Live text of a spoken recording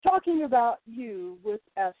talking about you with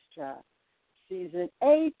ESTRA, Season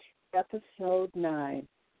 8, Episode 9.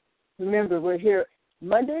 Remember, we're here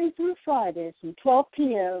Monday through Fridays from 12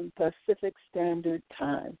 p.m. Pacific Standard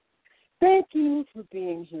Time. Thank you for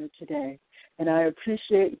being here today, and I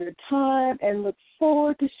appreciate your time and look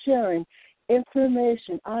forward to sharing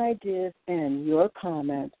information, ideas, and your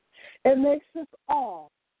comments. It makes us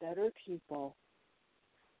all better people.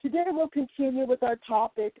 Today we'll continue with our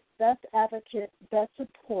topic, Best Advocate, Best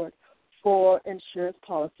Support for Insurance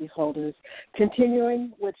Policyholders,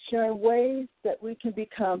 continuing with sharing ways that we can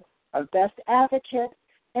become our best advocate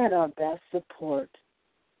and our best support.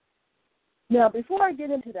 Now, before I get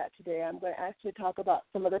into that today, I'm going to actually talk about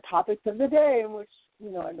some of the topics of the day, which,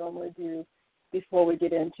 I normally do before we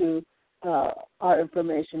get into our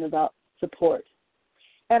information about support.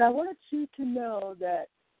 And I wanted you to know that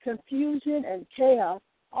confusion and chaos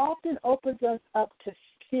often opens us up to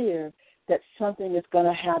fear that something is going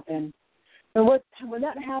to happen. And when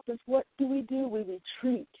that happens, what do? We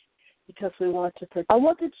retreat because we want to protect. I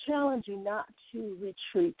want to challenge you not to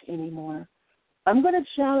retreat anymore. I'm going to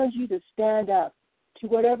challenge you to stand up to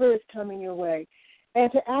whatever is coming your way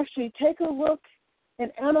and to actually take a look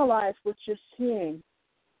and analyze what you're seeing.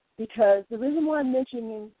 Because the reason why I'm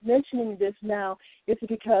mentioning this now is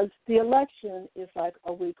because the election is like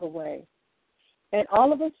a week away. And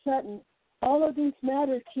all of a sudden, all of these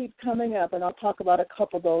matters keep coming up, and I'll talk about a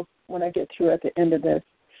couple of those when I get through at the end of this.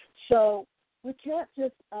 So we can't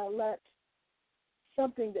just let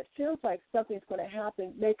something that feels like something's going to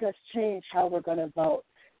happen make us change how we're going to vote.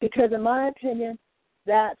 Because in my opinion,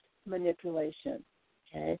 that's manipulation.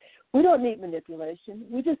 Okay? We don't need manipulation.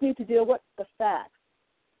 We just need to deal with the facts.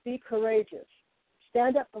 Be courageous.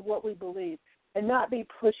 Stand up for what we believe and not be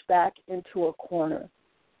pushed back into a corner.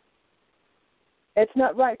 It's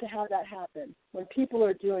not right to have that happen when people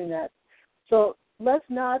are doing that. So let's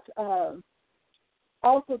not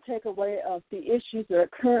also take away of the issues that are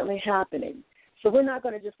currently happening. So we're not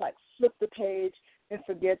going to just like flip the page and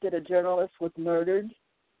forget that a journalist was murdered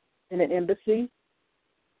in an embassy.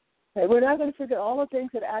 Okay, we're not going to forget all the things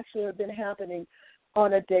that actually have been happening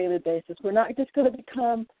on a daily basis. We're not just going to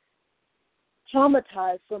become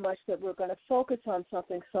traumatized so much that we're going to focus on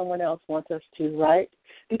something someone else wants us to, right?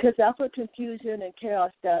 Because that's what confusion and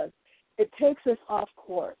chaos does. It takes us off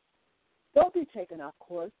course. Don't be taken off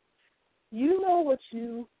course. You know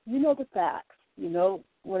the facts.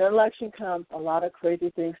 When an election comes, a lot of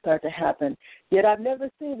crazy things start to happen. Yet I've never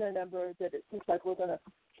seen a number that it seems like we're going to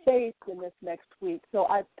face in this next week. So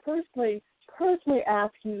I personally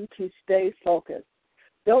ask you to stay focused.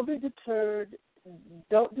 Don't be deterred.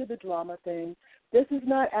 Don't do the drama thing. This is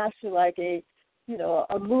not actually like a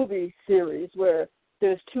movie series where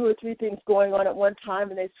there's 2 or 3 things going on at one time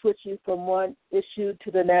and they switch you from one issue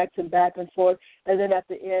to the next and back and forth, and then at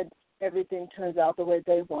the end everything turns out the way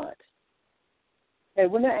they want.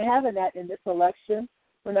 And we're not having that in this election.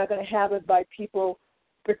 We're not going to have it by people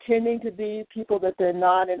pretending to be people that they're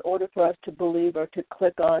not in order for us to believe or to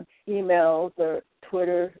click on emails or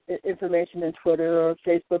Twitter, information in Twitter or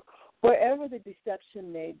Facebook, wherever the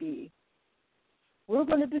deception may be. We're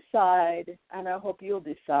going to decide, and I hope you'll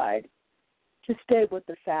decide, to stay with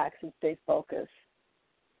the facts and stay focused.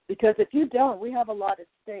 Because if you don't, we have a lot at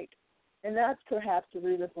stake. And that's perhaps the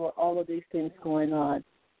reason for all of these things going on.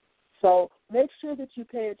 So make sure that you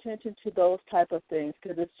pay attention to those type of things,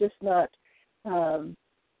 because it's just not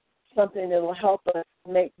something that will help us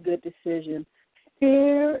make good decisions.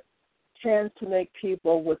 Fear tends to make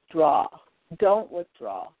people withdraw. Don't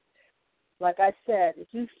withdraw. Like I said, if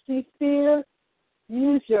you see fear,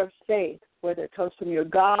 use your faith, whether it comes from your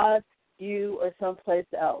God, you, or someplace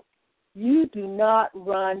else. You do not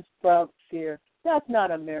run from fear. That's not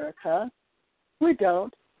America. We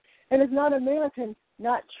don't. And it's not American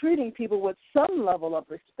not treating people with some level of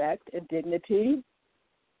respect and dignity.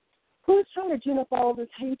 Who's trying to gin up all this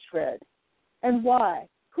hatred? And why?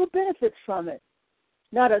 Who benefits from it?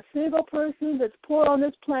 Not a single person that's poor on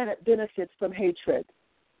this planet benefits from hatred.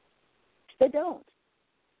 They don't.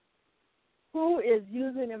 Who is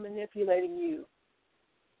using and manipulating you?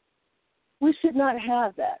 We should not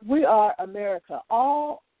have that. We are America.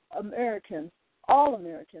 All Americans,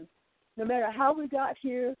 no matter how we got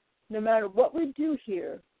here, no matter what we do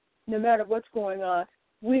here, no matter what's going on,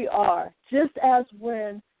 we are. Just as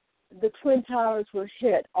when the Twin Towers were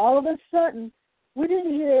hit, all of a sudden, we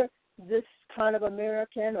didn't hear this kind of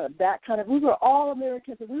American or that kind of, we were all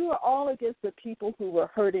Americans, and we were all against the people who were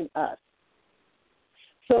hurting us.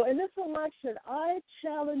 So in this election, I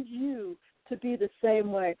challenge you to be the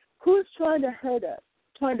same way. Who's trying to hurt us,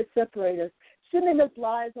 trying to separate us, sending us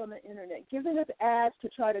lies on the Internet, giving us ads to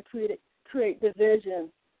try to create division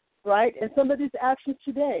right? And some of these actions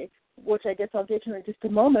today, which I guess I'll get to in just a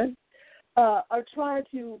moment, are trying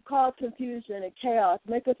to cause confusion and chaos,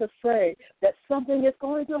 make us afraid that something is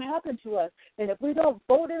going to happen to us. And if we don't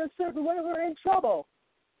vote in a certain way, we're in trouble.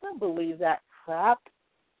 Don't believe that crap.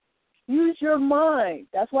 Use your mind.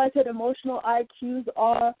 That's why I said emotional IQs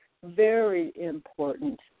are very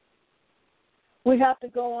important. We have to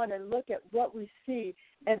go on and look at what we see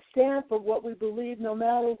and stand for what we believe no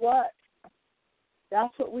matter what.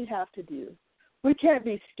 That's what we have to do. We can't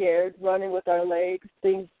be scared running with our legs,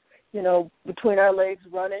 things, between our legs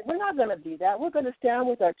running. We're not going to be that. We're going to stand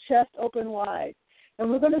with our chest open wide. And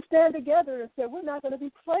we're going to stand together and say, we're not going to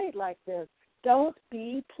be played like this. Don't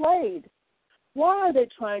be played. Why are they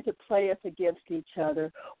trying to play us against each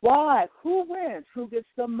other? Why? Who wins? Who gets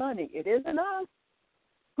the money? It isn't us.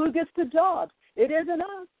 Who gets the jobs? It isn't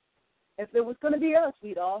us. If it was going to be us,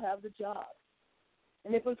 we'd all have the jobs.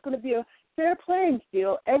 And if it was going to be a fair playing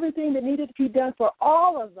field, everything that needed to be done for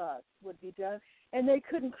all of us would be done, and they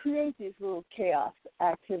couldn't create these little chaos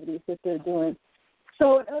activities that they're doing.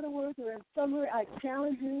 So in other words, or in summary, I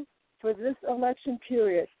challenge you for this election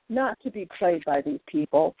period not to be played by these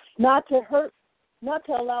people, not to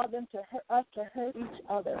allow them to hurt us, to hurt each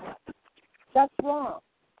other. That's wrong.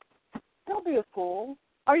 Don't be a fool.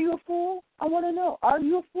 Are you a fool? I want to know. Are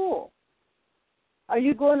you a fool? Are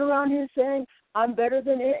you going around here saying, I'm better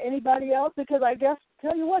than anybody else? Because I guess,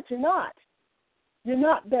 tell you what, you're not. You're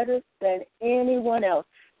not better than anyone else.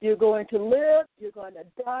 You're going to live, you're going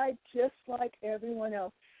to die just like everyone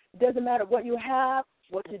else. It doesn't matter what you have,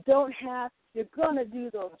 what you don't have, you're going to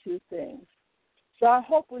do those two things. So I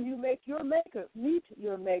hope when you meet your maker,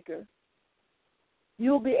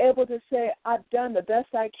 you'll be able to say, I've done the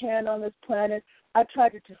best I can on this planet. I tried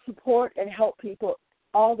to support and help people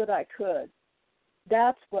all that I could.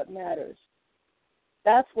 That's what matters.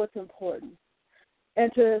 That's what's important.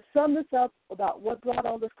 And to sum this up about what brought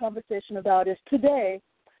all this conversation about is today,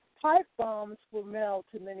 pipe bombs were mailed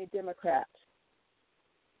to many Democrats.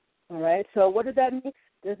 All right, so what does that mean?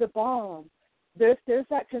 There's a bomb. There's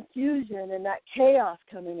that confusion and that chaos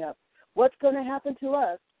coming up. What's going to happen to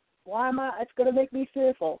us? It's going to make me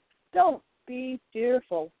fearful. Don't be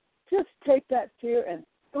fearful. Just take that fear and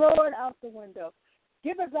throw it out the window.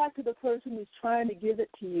 Give it back to the person who's trying to give it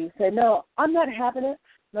to you. Say, no, I'm not having it.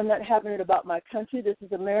 I'm not having it about my country. This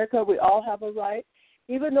is America. We all have a right.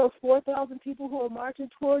 Even those 4,000 people who are marching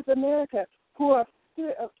towards America, who are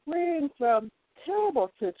fleeing from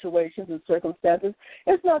terrible situations and circumstances,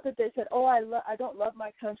 it's not that they said, I don't love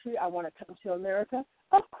my country. I want to come to America.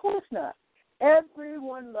 Of course not.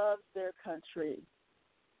 Everyone loves their country.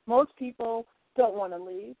 Most people don't want to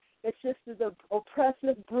leave. It's just the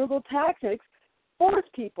oppressive, brutal tactics force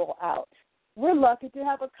people out. We're lucky to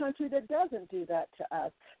have a country that doesn't do that to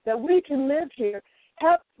us, that we can live here,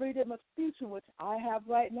 have freedom of speech, which I have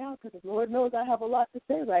right now, because the Lord knows I have a lot to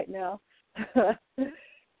say right now,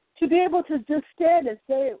 to be able to just stand and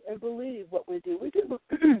say and believe what we do.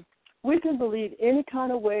 We can believe any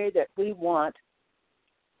kind of way that we want,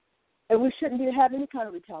 and we shouldn't have any kind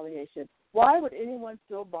of retaliation. Why would anyone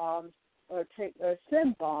throw bombs or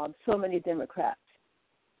send bombs so many Democrats?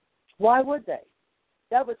 Why would they?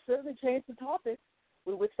 That would certainly change the topic.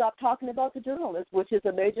 We would stop talking about the journalists, which is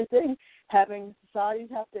a major thing, having societies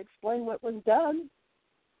have to explain what was done,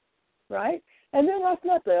 right? And then that's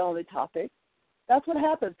not the only topic. That's what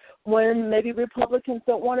happens when maybe Republicans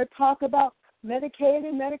don't want to talk about Medicaid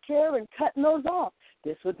and Medicare and cutting those off.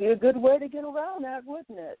 This would be a good way to get around that,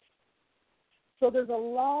 wouldn't it? So there's a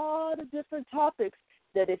lot of different topics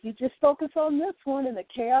that if you just focus on this one and the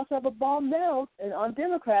chaos of a bomb mailed and on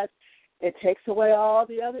Democrats, it takes away all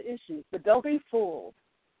the other issues. But don't be fooled.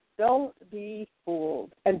 Don't be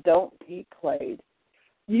fooled, and don't be played.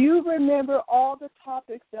 You remember all the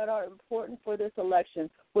topics that are important for this election,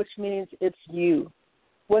 which means it's you.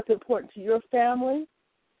 What's important to your family,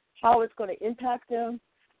 how it's going to impact them,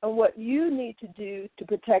 and what you need to do to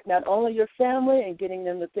protect not only your family and getting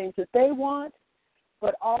them the things that they want,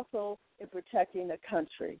 but also in protecting the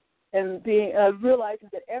country and being realizing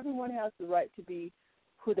that everyone has the right to be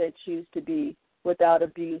who they choose to be without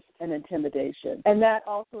abuse and intimidation. And that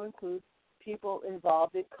also includes people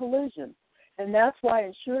involved in collusion. And that's why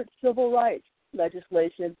ensured civil rights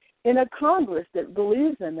legislation in a Congress that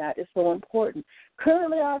believes in that is so important.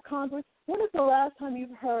 Currently, our Congress, when is the last time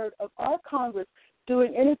you've heard of our Congress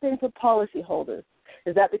doing anything for policyholders?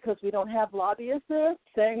 Is that because we don't have lobbyists there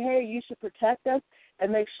saying, hey, you should protect us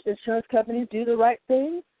and make insurance companies do the right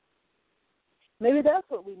thing? Maybe that's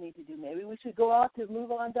what we need to do. Maybe we should go out to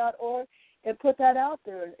MoveOn.org and put that out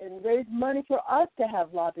there and raise money for us to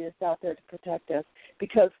have lobbyists out there to protect us.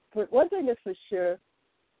 Because for one thing is for sure,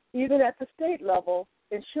 even at the state level,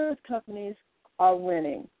 insurance companies are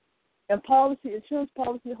winning, and insurance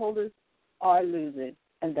policyholders are losing,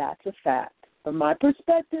 and that's a fact. From my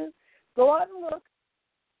perspective, go out and look.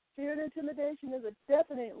 Fear and intimidation is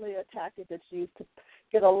definitely a tactic that's used to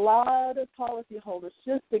get a lot of policyholders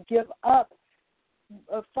just to give up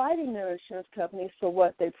fighting their insurance companies for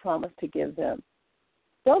what they promised to give them.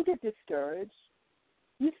 Don't get discouraged.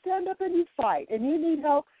 You stand up and you fight, and you need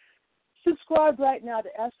help. Subscribe right now to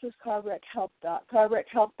ESTRA's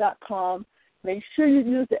carwreckhelp.com. Make sure you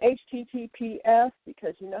use the HTTPS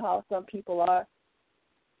because you know how some people are.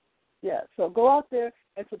 Yeah, so go out there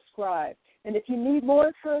and subscribe. And if you need more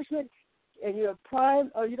encouragement and you're a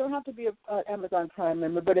Prime, or you don't have to be an Amazon Prime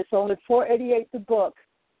member, but it's only $4.88 the book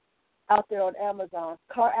out there on Amazon,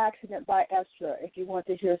 Car Accident by ESTRA, if you want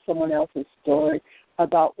to hear someone else's story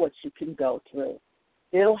about what you can go through.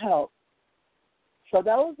 It'll help. So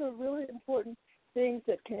those are really important things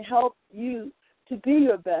that can help you to be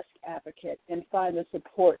your best advocate and find the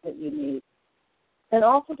support that you need. And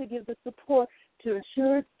also to give the support to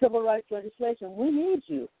insurance civil rights legislation. We need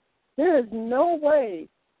you. There is no way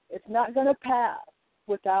it's not going to pass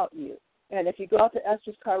without you. And if you go out to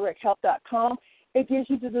ESTRA'sCarWreckHelp.com, it gives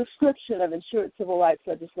you the description of insurance civil rights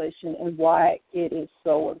legislation and why it is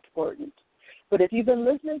so important. But if you've been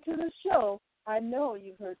listening to this show, I know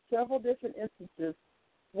you've heard several different instances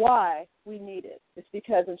why we need it. It's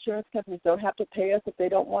because insurance companies don't have to pay us if they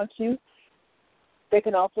don't want to. They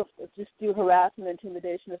can also just do harassment and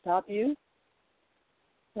intimidation to stop you.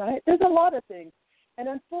 Right? There's a lot of things. And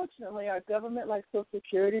unfortunately, our government, like Social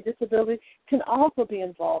Security, disability, can also be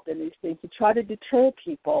involved in these things to try to deter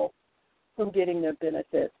people from getting their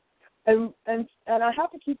benefits. And I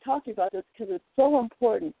have to keep talking about this because it's so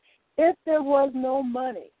important. If there was no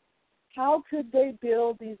money, how could they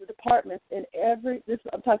build these departments in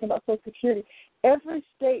I'm talking about Social Security, every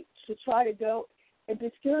state to try to go and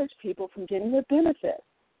discourage people from getting their benefits?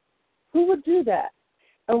 Who would do that?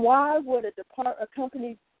 And why would an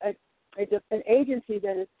agency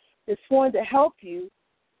that is sworn to help you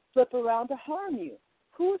flip around to harm you?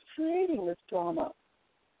 Who is creating this drama?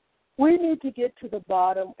 We need to get to the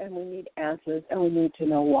bottom, and we need answers, and we need to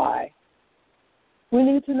know why. We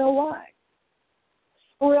need to know why.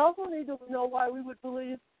 We also need to know why we would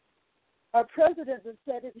believe our president has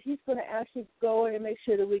said that he's going to actually go in and make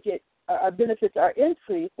sure that we get our benefits are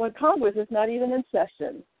increased when Congress is not even in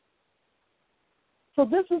session. So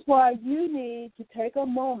this is why you need to take a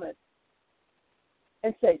moment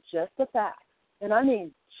and say just the facts. And I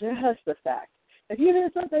mean just the facts. If you hear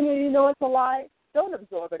something and you know it's a lie, don't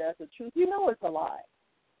absorb it as the truth. You know it's a lie.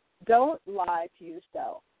 Don't lie to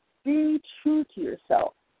yourself. Be true to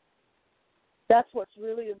yourself. That's what's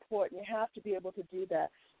really important. You have to be able to do that.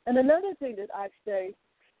 And another thing that I say,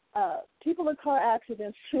 people in car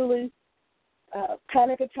accidents truly,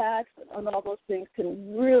 panic attacks and all those things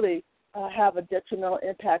can really have a detrimental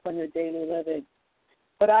impact on your daily living.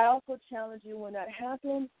 But I also challenge you when that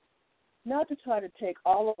happens, not to try to take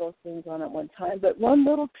all of those things on at one time, but one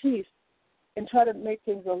little piece and try to make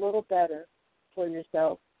things a little better for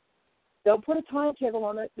yourself. Don't put a timetable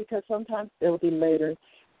on it because sometimes it will be later.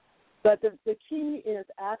 But the key is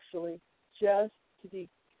actually just to be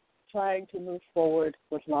trying to move forward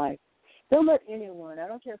with life. Don't let anyone, I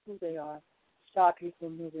don't care who they are, stop you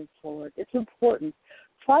from moving forward. It's important.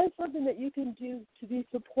 Find something that you can do to be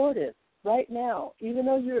supportive right now, even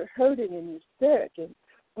though you're hurting and you're sick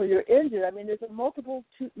or you're injured. I mean, there's a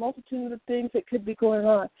multitude of things that could be going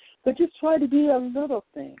on. But just try to do a little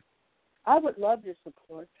thing. I would love your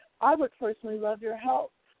support. I would personally love your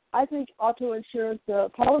help. I think auto insurance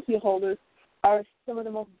policyholders are some of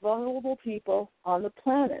the most vulnerable people on the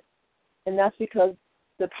planet, and that's because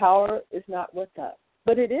the power is not with us.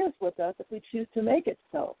 But it is with us if we choose to make it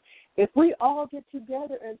so. If we all get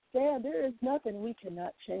together and stand, there is nothing we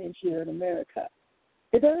cannot change here in America.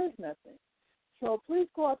 There is nothing. So please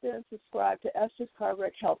go out there and subscribe to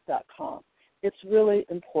ESTRA'sCarWreckHelp.com. It's really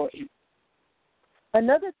important.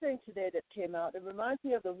 Another thing today that came out, it reminds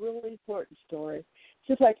me of a really important story.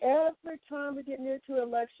 Just like every time we get near to an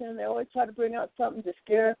election, they always try to bring out something to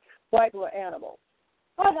scare white or animals.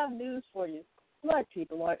 I have news for you. Black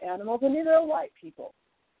people aren't animals, and neither are white people,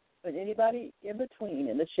 but anybody in between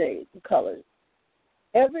in the shades and colors.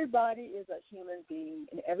 Everybody is a human being,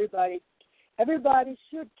 and everybody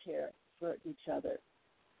should care for each other.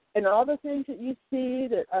 And all the things that you see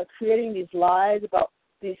that are creating these lies about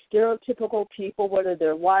these stereotypical people, whether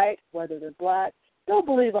they're white, whether they're black, don't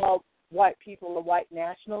believe all white people are white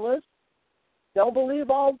nationalists. Don't believe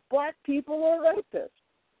all black people are rapists.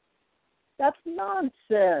 That's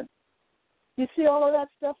nonsense. You see all of that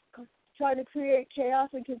stuff trying to create chaos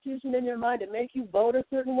and confusion in your mind to make you vote a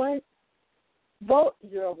certain way, vote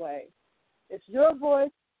your way. It's your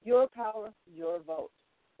voice, your power, your vote.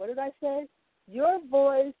 What did I say? Your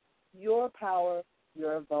voice, your power,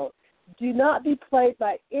 your vote. Do not be played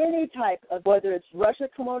by any type of, whether it's Russia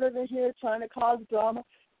come over here trying to cause drama.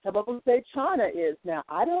 Some of them say China is now.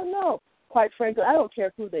 I don't know. Quite frankly, I don't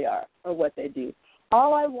care who they are or what they do.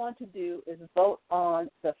 All I want to do is vote on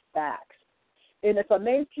the facts. And if a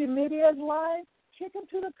mainstream media is lying, kick them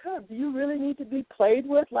to the curb. Do you really need to be played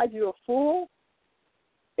with like you're a fool?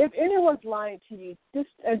 If anyone's lying to you,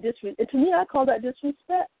 and to me, I call that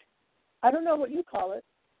disrespect. I don't know what you call it,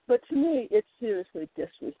 but to me, it's seriously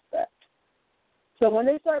disrespect. So when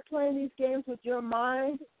they start playing these games with your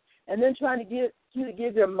mind and then trying to get you to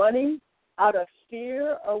give your money out of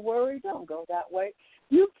fear or worry, don't go that way.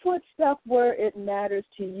 You put stuff where it matters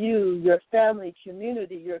to you, your family,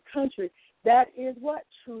 community, your country. That is what?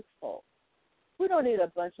 Truthful. We don't need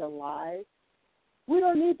a bunch of lies. We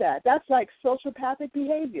don't need that. That's like sociopathic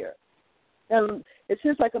behavior. And it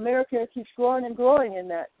seems like America keeps growing and growing in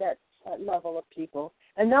that level of people,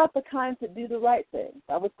 and not the kinds that do the right thing.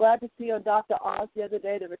 I was glad to see on Dr. Oz the other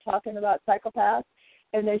day they were talking about psychopaths,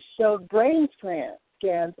 and they showed brain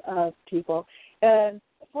scans of people. And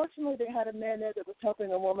fortunately, they had a man there that was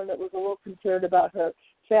helping a woman that was a little concerned about her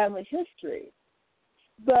family history.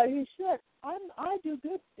 But he said, I do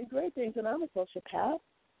good and great things, and I'm a sociopath.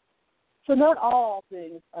 So not all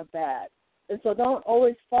things are bad. And so don't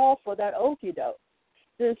always fall for that okie doke.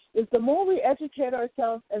 The more we educate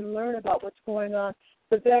ourselves and learn about what's going on,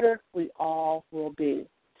 the better we all will be.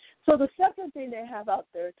 So the second thing they have out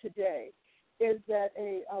there today is that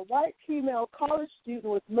a white female college student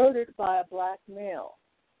was murdered by a black male.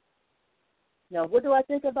 Now, what do I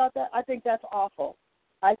think about that? I think that's awful.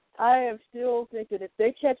 I am still thinking if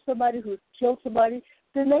they catch somebody who's killed somebody,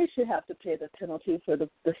 then they should have to pay the penalty for the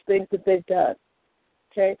things that they've done.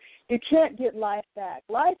 Okay? You can't get life back.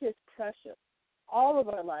 Life is precious. All of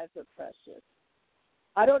our lives are precious.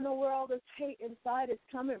 I don't know where all this hate inside is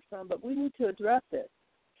coming from, but we need to address it.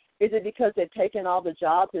 Is it because they've taken all the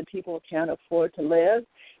jobs and people can't afford to live,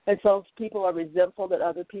 and so people are resentful that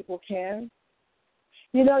other people can?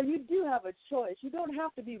 You know, you do have a choice. You don't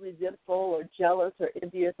have to be resentful or jealous or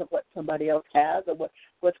envious of what somebody else has or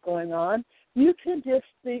what's going on. You can just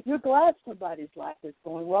think you're glad somebody's life is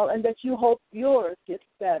going well and that you hope yours gets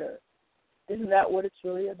better. Isn't that what it's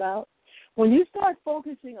really about? When you start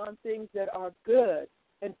focusing on things that are good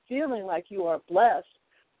and feeling like you are blessed,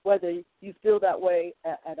 whether you feel that way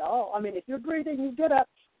at all. I mean, if you're breathing, you get up,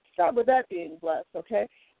 start with that being blessed, okay?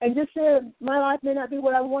 And just say, my life may not be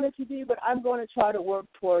what I want it to be, but I'm going to try to work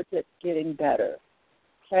towards it getting better,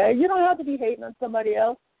 okay? You don't have to be hating on somebody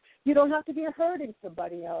else. You don't have to be hurting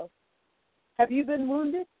somebody else. Have you been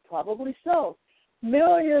wounded? Probably so.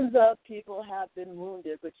 Millions of people have been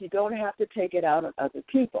wounded, but you don't have to take it out on other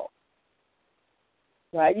people,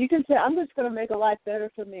 right? You can say, I'm just going to make a life better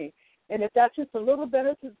for me. And if that's just a little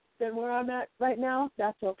better than where I'm at right now,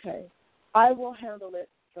 that's okay. I will handle it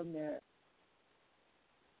from there.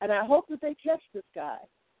 And I hope that they catch this guy.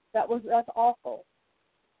 That's awful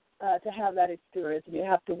to have that experience, and you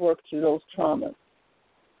have to work through those traumas.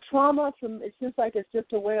 Trauma, it seems like it's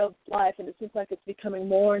just a way of life, and it seems like it's becoming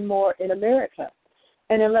more and more in America.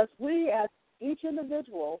 And unless we, as each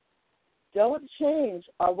individual, don't change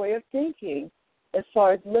our way of thinking as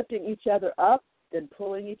far as lifting each other up and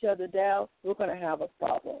pulling each other down, we're going to have a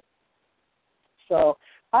problem. So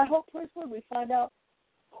I hope personally we find out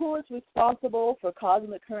who is responsible for causing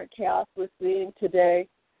the current chaos we're seeing today.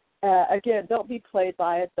 Again, don't be played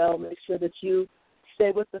by it, though. Make sure that you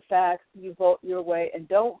stay with the facts, you vote your way, and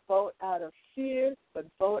don't vote out of fear, but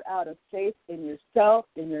vote out of faith in yourself,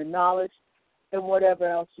 in your knowledge, and whatever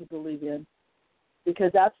else you believe in,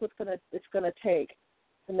 because that's what it's going to take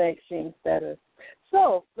to make things better.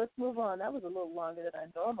 So let's move on. That was a little longer than I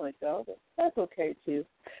normally go, but that's okay, too.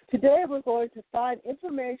 Today we're going to find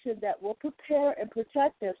information that will prepare and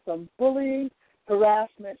protect us from bullying,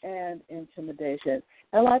 harassment, and intimidation.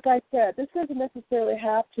 And like I said, this doesn't necessarily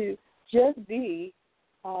have to just be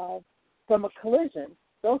from a collision.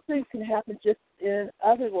 Those things can happen just in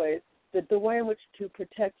other ways. The way in which to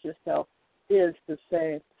protect yourself is the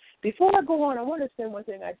same. Before I go on, I want to say one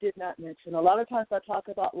thing I did not mention. A lot of times I talk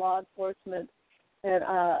about law enforcement, and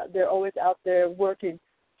they're always out there working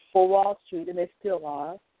for Wall Street, and they still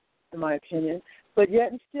are, in my opinion. But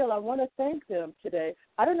yet and still, I want to thank them today.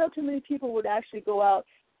 I don't know too many people would actually go out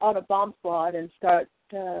on a bomb squad and start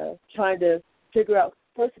trying to figure out,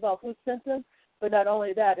 first of all, who sent them, but not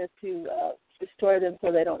only that, is to destroy them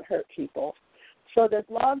so they don't hurt people. So does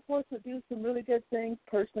law enforcement do some really good things?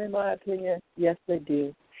 Personally, in my opinion, yes, they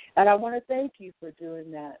do. And I want to thank you for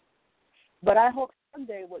doing that. But I hope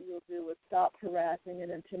someday what you'll do is stop harassing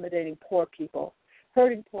and intimidating poor people,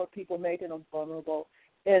 hurting poor people, making them vulnerable,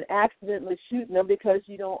 and accidentally shooting them because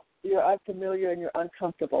you're unfamiliar and you're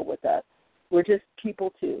uncomfortable with that. We're just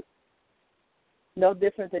people too, no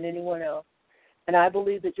different than anyone else. And I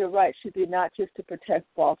believe that your right should be not just to protect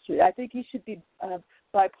Wall Street. I think you should be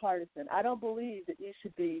bipartisan. I don't believe that you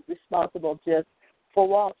should be responsible just for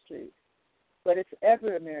Wall Street, but it's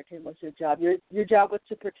every American was your job. Your job was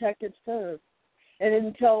to protect and serve. And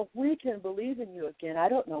until we can believe in you again, I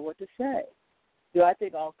don't know what to say. Do I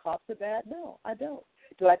think all cops are bad? No, I don't.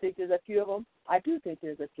 Do I think there's a few of them? I do think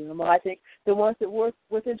there's a few of them. I think the ones that work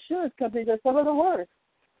with insurance companies are some of the worst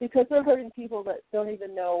because they're hurting people that don't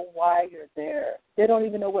even know why you're there. They don't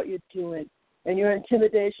even know what you're doing. And your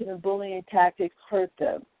intimidation and bullying tactics hurt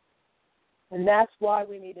them. And that's why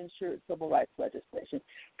we need insurance civil rights legislation,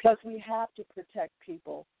 because we have to protect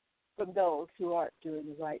people from those who aren't doing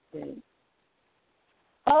the right thing.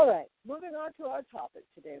 All right, moving on to our topic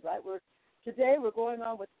today, right? Today we're going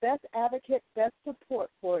on with best advocate, best support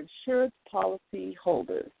for insurance policy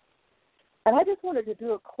holders. And I just wanted to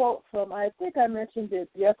do a quote from, I think I mentioned it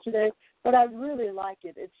yesterday, but I really like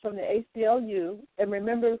it. It's from the ACLU. And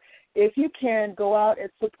remember, if you can, go out and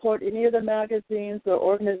support any of the magazines or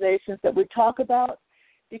organizations that we talk about,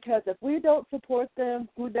 because if we don't support them,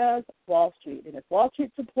 who does? Wall Street. And if Wall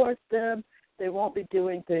Street supports them, they won't be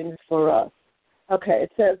doing things for us. Okay,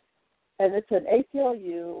 it says, and it's an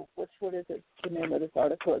ACLU, what is it, the name of this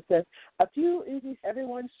article? It says, a few easy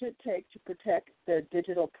everyone should take to protect their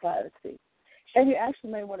digital privacy. And you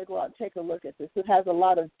actually may want to go out and take a look at this. It has a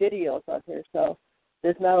lot of videos on here, so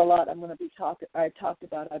there's not a lot I talked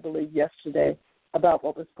about, I believe, yesterday about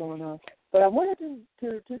what was going on. But I wanted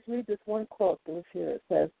to just read this one quote that was here. It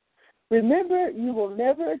says, remember, you will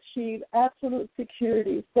never achieve absolute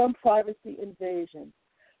security from privacy invasion,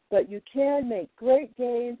 but you can make great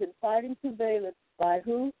gains in fighting surveillance by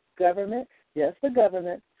who? Government, yes, the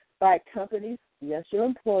government, by companies, yes, your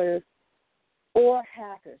employers, or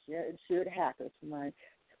hackers, yeah, insured hackers,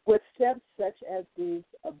 with steps such as these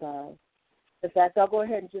above. In fact, I'll go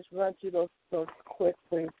ahead and just run through those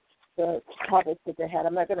quickly, the topics that they had.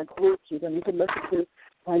 I'm not going to group through them. You can listen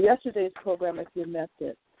to yesterday's program if you missed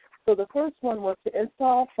it. So the first one was to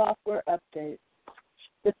install software updates.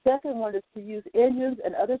 The second one is to use engines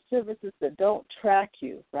and other services that don't track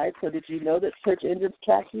you, right? So did you know that search engines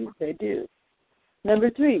track you? They do. Number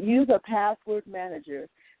 3, use a password manager.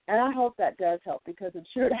 And I hope that does help because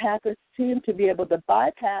insured hackers seem to be able to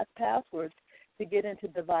bypass passwords to get into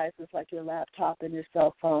devices like your laptop and your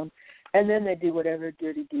cell phone, and then they do whatever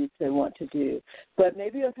dirty deeds they want to do. But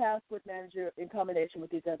maybe a password manager in combination with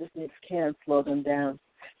these other things can slow them down.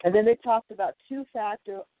 And then they talked about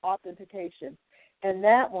two-factor authentication. And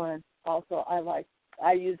that one also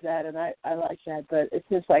I use that and I like that, but it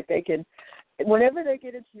seems like they can, whenever they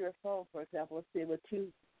get into your phone, for example, let's see, with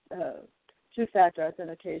two-factor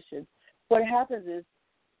authentication, what happens is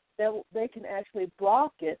they can actually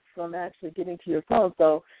block it from actually getting to your phone.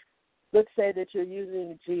 So let's say that you're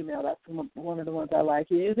using Gmail. That's one of the ones I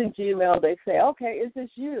like. You're using Gmail. They say, okay, is this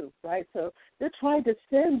you, right? So they're trying to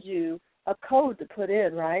send you a code to put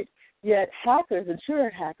in, right? Yet hackers,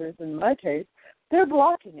 insurance hackers in my case, they're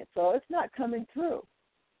blocking it. So it's not coming through,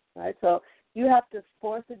 right? So you have to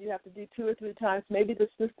force it. You have to do 2 or 3 times. Maybe the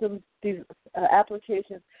system, these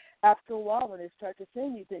applications, after a while when they start to say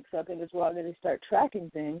you think something is wrong and they start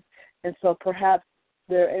tracking things, and so perhaps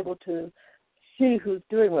they're able to see who's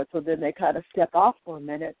doing what. So then they kind of step off for a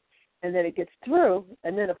minute, and then it gets through,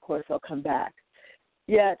 and then, of course, they'll come back.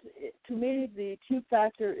 Yet, to me, the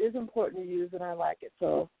two-factor is important to use, and I like it.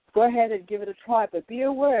 So go ahead and give it a try, but be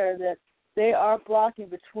aware that they are blocking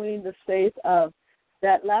between the space of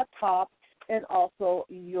that laptop and also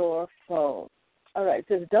your phone. All right, it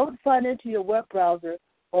says don't sign into your web browser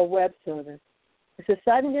or web service. It says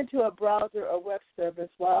signing into a browser or web service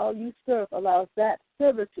while you surf allows that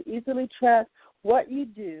service to easily track what you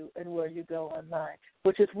do and where you go online,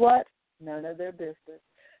 which is what? None of their business.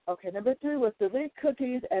 Okay, number 3 was delete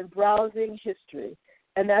cookies and browsing history,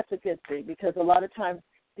 and that's a good thing because a lot of times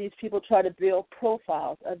these people try to build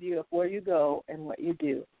profiles of you, of where you go and what you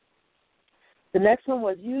do. The next one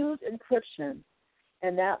was use encryption,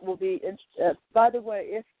 and that will be, by the way,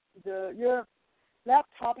 if your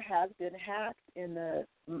laptop has been hacked,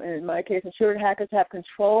 in my case, insured hackers have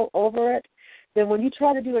control over it, then when you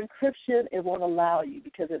try to do encryption, it won't allow you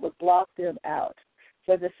because it would block them out.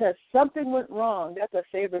 because it says something went wrong. That's a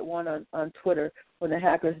favorite one on Twitter when the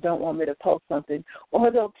hackers don't want me to post something.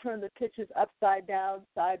 Or they'll turn the pictures upside down,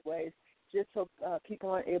 sideways, just so people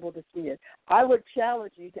aren't able to see it. I would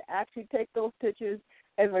challenge you to actually take those pictures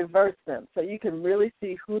and reverse them so you can really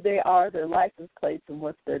see who they are, their license plates, and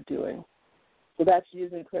what they're doing. So that's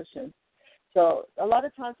using encryption. So a lot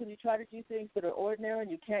of times when you try to do things that are ordinary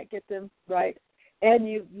and you can't get them right, and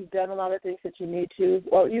you've done a lot of things that you need to,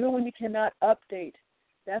 or even when you cannot update,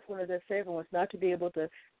 that's one of their favorite ones, not to be able to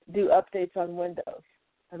do updates on Windows.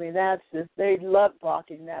 I mean, that's just, they love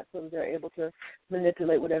blocking that so they're able to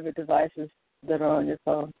manipulate whatever devices that are on your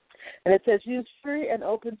phone. And it says use free and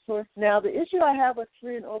open source. Now, the issue I have with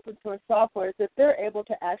free and open source software is that they're able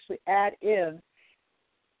to actually add in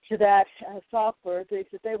to that software things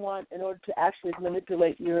that they want in order to actually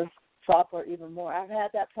manipulate your software even more. I've had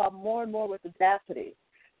that problem more and more with Audacity.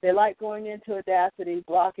 They like going into Audacity,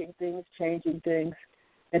 blocking things, changing things,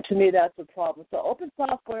 and to me that's a problem. So open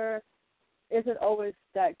software isn't always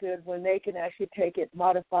that good when they can actually take it,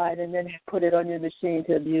 modify it, and then put it on your machine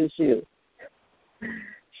to abuse you.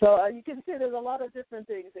 So you can see there's a lot of different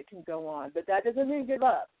things that can go on, but that doesn't mean give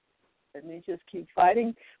up. It means just keep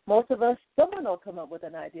fighting. Most of us, someone will come up with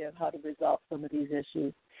an idea of how to resolve some of these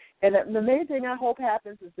issues. And the main thing I hope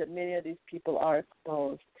happens is that many of these people are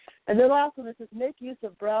exposed. And the last one is make use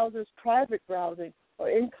of browsers, private browsing, or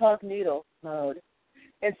incognito mode.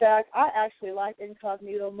 In fact, I actually like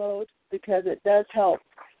incognito mode because it does help.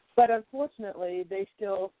 But unfortunately, they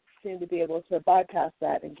still seem to be able to bypass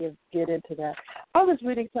that and get into that. I was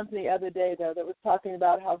reading something the other day, though, that was talking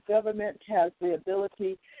about how government has the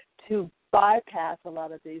ability to bypass a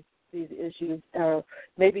lot of these issues.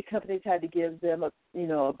 Maybe companies had to give them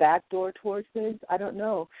a backdoor towards things. I don't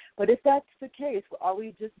know. But if that's the case, are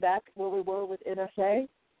we just back where we were with NSA,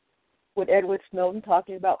 with Edward Snowden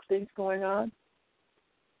talking about things going on?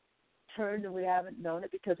 Turned and we haven't known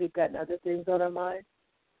it because we've gotten other things on our mind.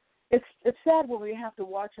 It's sad when we have to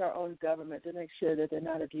watch our own government to make sure that they're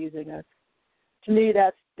not abusing us. To me,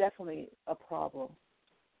 that's definitely a problem.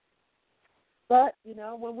 But,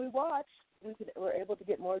 when we watch, we're able to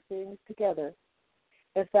get more things together.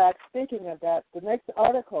 In fact, speaking of that, the next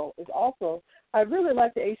article is also, I really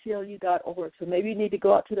like the ACLU.org, so maybe you need to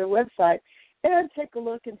go out to their website and take a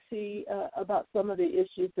look and see about some of the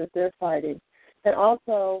issues that they're fighting. And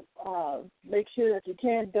also make sure that you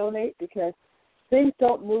can donate because things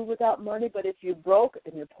don't move without money, but if you're broke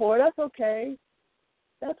and you're poor, that's okay.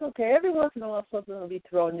 That's okay. Every once in a while something will be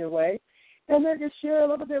thrown your way. And then just share a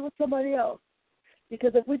little bit with somebody else.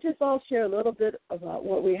 Because if we just all share a little bit about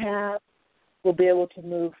what we have, we'll be able to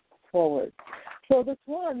move forward. So this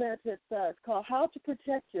one that's it's called How to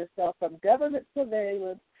Protect Yourself from Government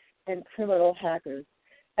Surveillance and Criminal Hackers.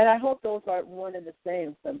 And I hope those aren't one and the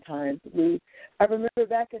same sometimes. I remember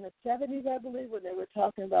back in the 70s, I believe, when they were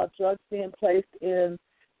talking about drugs being placed in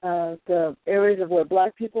the areas of where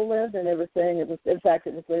black people lived, and they were saying it was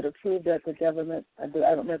later proved that the government, I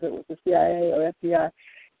don't remember if it was the CIA or FBI,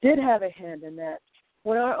 did have a hand in that.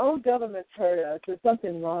 When our own governments hurt us, there's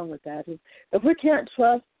something wrong with that. If we can't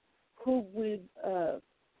trust who we've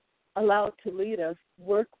allowed to lead us,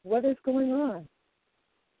 what is going on?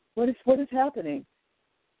 What is happening?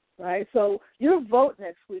 Right? So your vote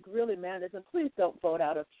next week really matters, and please don't vote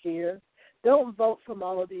out of fear. Don't vote from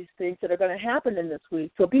all of these things that are going to happen in this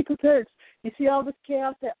week. So be prepared. You see all this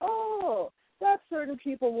chaos that, that's certain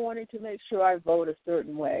people wanting to make sure I vote a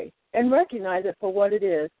certain way, and recognize it for what it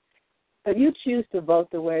is. But you choose to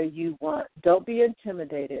vote the way you want. Don't be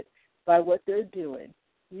intimidated by what they're doing.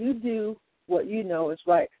 You do what you know is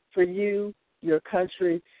right for you, your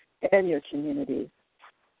country, and your community.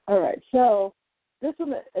 All right, so this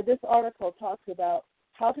article talks about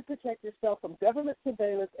how to protect yourself from government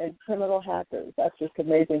surveillance and criminal hackers. That's just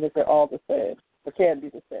amazing that they're all the same, or can be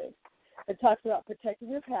the same. It talks about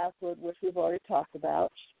protecting your password, which we've already talked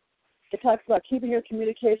about. It talks about keeping your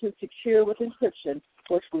communications secure with encryption,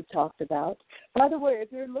 which we've talked about. By the way,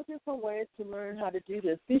 if you're looking for ways to learn how to do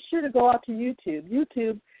this, be sure to go out to YouTube.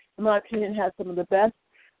 YouTube, in my opinion, has some of the best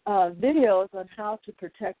videos on how to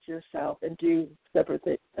protect yourself and do separate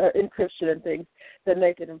encryption and things that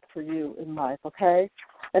make it for you in life, okay?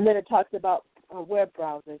 And then it talks about web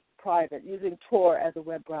browsers, private, using Tor as a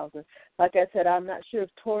web browser. Like I said, I'm not sure if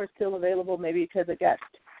Tor is still available, maybe because it got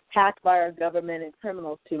hacked by our government and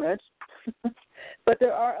criminals too much. But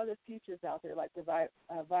there are other features out there like the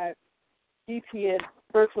VPN,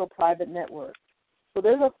 virtual private network. So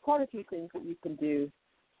there's quite a few things that you can do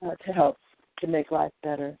to help to make life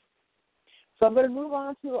better. So I'm going to move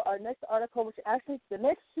on to our next article, which actually, the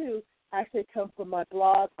next two actually come from my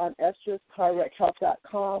blog on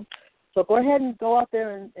ESTRASCarWreckHealth.com. So go ahead and go out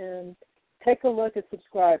there and take a look and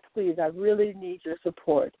subscribe, please. I really need your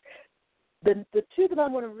support. The two that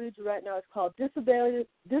I'm going to read you right now is called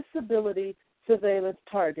Disability Surveillance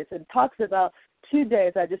Targets, and talks about 2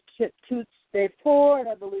 days. I just hit day 4 and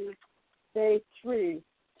I believe day 3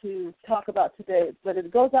 to talk about today, but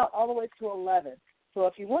it goes out all the way to 11. So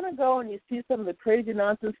if you want to go and you see some of the crazy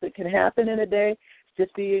nonsense that can happen in a day,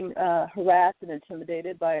 just being harassed and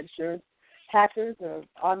intimidated by insurance hackers or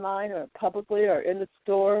online or publicly or in the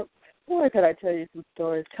store, boy, could I tell you some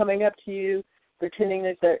stories coming up to you, pretending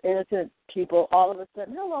that they're innocent people, all of a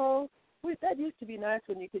sudden, hello. Wait, that used to be nice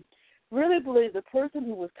when you could really believe the person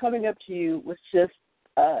who was coming up to you was just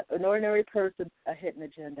an ordinary person, a hidden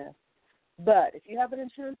agenda. But if you have an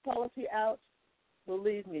insurance policy out,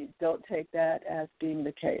 believe me, don't take that as being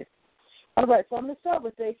the case. All right, so I'm going to start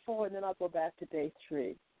with day 4, and then I'll go back to day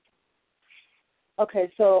 3.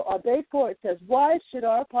 Okay, so on day 4 it says, why should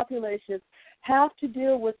our population have to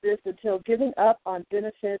deal with this until giving up on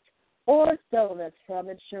benefits or settlements from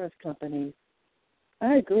insurance companies?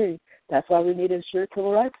 I agree. That's why we need insured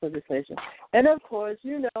civil rights legislation. And, of course,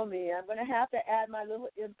 you know me. I'm going to have to add my little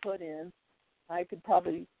input in. I could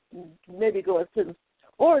probably maybe go a sentence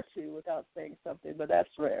or two without saying something, but that's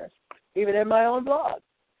rare, even in my own blog.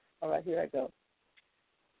 All right, here I go.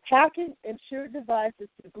 Hacking insured devices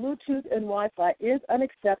to Bluetooth and Wi-Fi is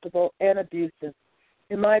unacceptable and abusive.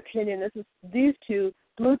 In my opinion, these two,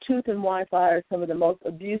 Bluetooth and Wi-Fi, are some of the most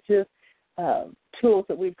abusive tools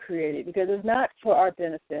that we've created because it's not for our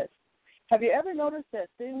benefit. Have you ever noticed that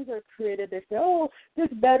things are created, they say, oh, this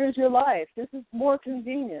betters your life, this is more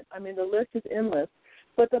convenient. I mean, the list is endless.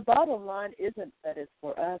 But the bottom line isn't that it's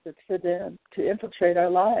for us, it's for them to infiltrate our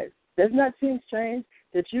lives. Doesn't that seem strange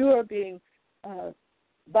that you are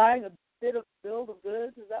buying a bill of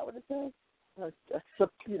goods, is that what it says?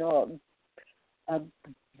 A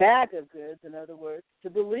bag of goods, in other words, to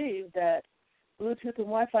believe that Bluetooth and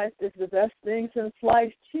Wi-Fi is the best thing since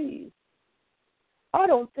sliced cheese. I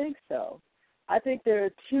don't think so. I think there are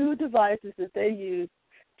 2 devices that they use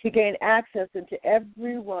to gain access into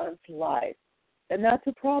everyone's life, and that's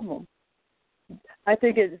a problem. I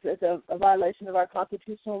think it's a violation of our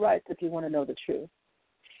constitutional rights, if you want to know the truth.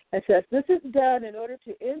 It says, this is done in order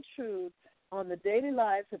to intrude on the daily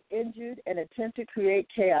lives of injured and attempt to create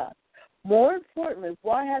chaos. More importantly,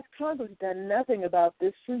 why has Congress done nothing about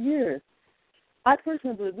this for years? I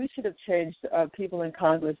personally believe we should have changed people in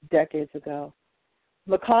Congress decades ago.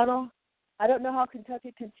 McConnell, I don't know how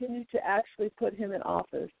Kentucky continued to actually put him in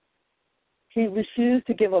office. He refused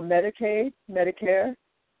to give them Medicaid, Medicare.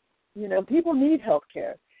 You know, people need health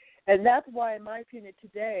care. And that's why, in my opinion,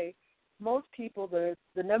 today, most people, the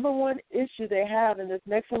number one issue they have in this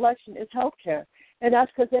next election is health care. And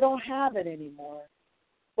that's because they don't have it anymore.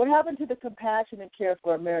 What happened to the compassion and care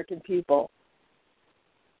for American people?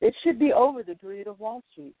 It should be over the greed of Wall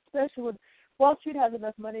Street, especially when Wall Street has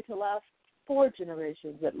enough money to last 4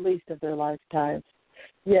 generations at least of their lifetimes.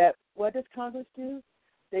 Yet, what does Congress do?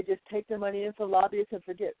 They just take their money in for lobbyists and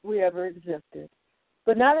forget we ever existed.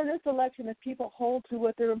 But not in this election if people hold to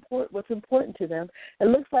what's important to them. It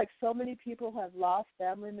looks like so many people have lost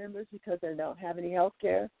family members because they don't have any health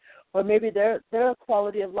care, or maybe their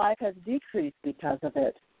quality of life has decreased because of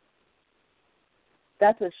it.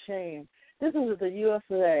 That's a shame. This is the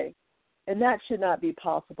USA, and that should not be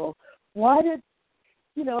possible. Why did,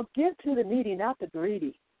 give to the needy, not the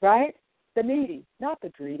greedy, right? The needy, not the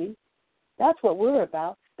greedy. That's what we're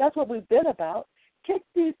about. That's what we've been about. Kick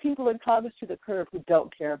these people in Congress to the curb who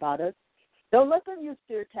don't care about us. Don't let them use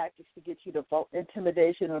fear tactics to get you to vote,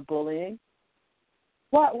 intimidation or bullying.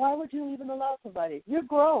 Why would you even allow somebody? You're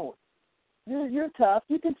grown. You're tough.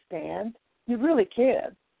 You can stand. You really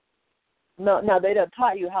can. Now they don't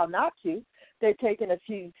taught you how not to. They've taken a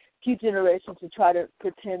few generations to try to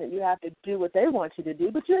pretend that you have to do what they want you to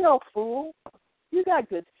do, but you're no fool. You got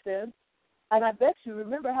good sense, and I bet you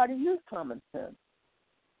remember how to use common sense.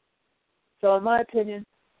 So in my opinion,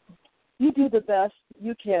 you do the best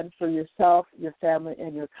you can for yourself, your family,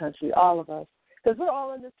 and your country, all of us, because we're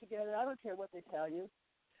all in this together. I don't care what they tell you.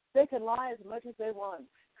 They can lie as much as they want,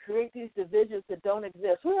 create these divisions that don't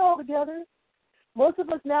exist. We're all together. Most of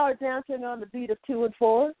us now are dancing on the beat of 2 and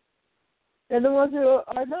 4. And the ones who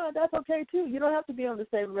are not, that's okay, too. You don't have to be on the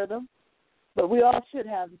same rhythm. But we all should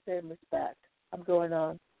have the same respect. I'm going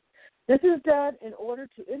on. This is done in order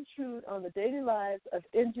to intrude on the daily lives of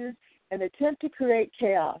injured and attempt to create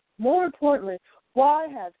chaos. More importantly, why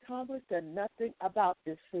has Congress done nothing about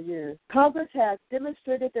this for years? Congress has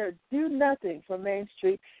demonstrated their do nothing for Main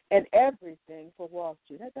Street and everything for Wall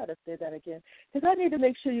Street. I got to say that again because I need to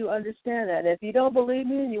make sure you understand that. If you don't believe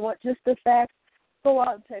me and you want just the facts, go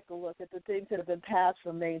out and take a look at the things that have been passed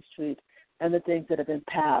for Main Street and the things that have been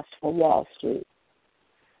passed for Wall Street.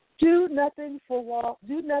 Do nothing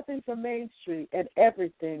for Main Street and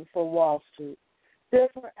everything for Wall Street.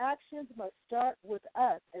 Therefore, actions must start with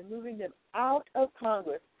us and moving them out of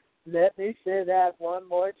Congress. Let me say that one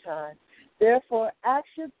more time. Therefore,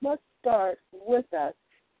 actions must start with us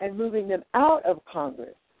and moving them out of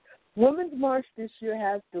Congress. Women's March this year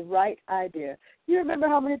has the right idea. You remember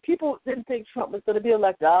how many people didn't think Trump was going to be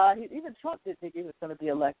elected? Even Trump didn't think he was going to be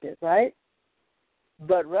elected, right?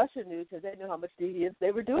 But Russia knew because they knew how much deviance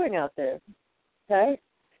they were doing out there. Okay?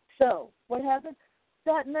 So what happened?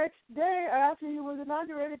 That next day after he was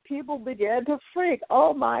inaugurated, people began to freak.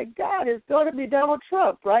 Oh, my God, it's going to be Donald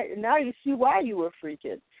Trump, right? And now you see why you were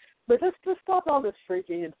freaking. But let's just stop all this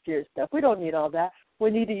freaking and fear stuff. We don't need all that. We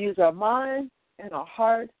need to use our mind and our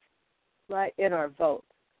heart, right, in our vote.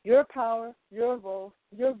 Your power, your vote,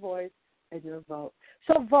 and your vote.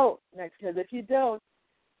 So vote next, because if you don't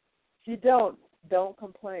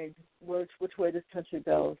complain which way this country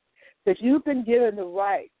goes. Because you've been given the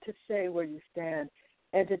right to say where you stand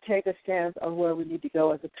and to take a stance on where we need to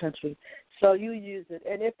go as a country. So you use it.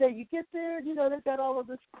 And if you get there, they've got all of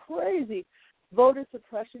this crazy voter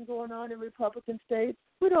suppression going on in Republican states.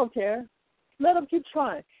 We don't care. Let them keep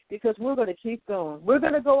trying because we're going to keep going. We're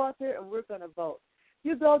going to go out there and we're going to vote.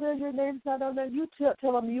 You go there, your name's not on there, you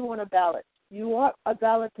tell them you want a ballot. You want a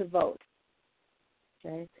ballot to vote.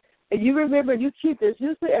 Okay? And you remember, you keep this.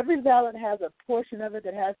 Usually every ballot has a portion of it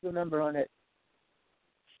that has the number on it.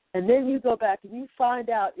 And then you go back and you find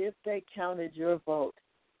out if they counted your vote.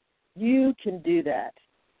 You can do that.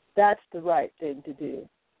 That's the right thing to do.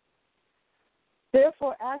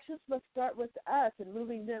 Therefore, actions must start with us and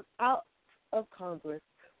moving them out of Congress.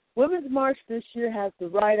 Women's March this year has the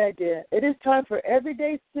right idea. It is time for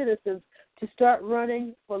everyday citizens to start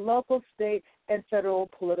running for local, state, and federal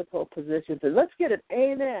political positions. And let's get an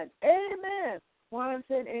amen. Amen. Why I'm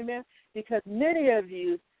saying amen? Because many of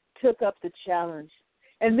you took up the challenge.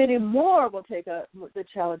 And many more will take the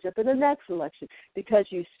challenge up in the next election because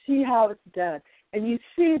you see how it's done. And you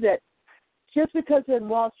see that just because they're in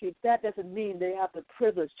Wall Street, that doesn't mean they have the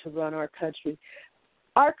privilege to run our country.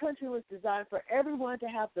 Our country was designed for everyone to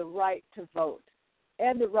have the right to vote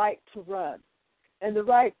and the right to run and the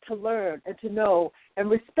right to learn and to know and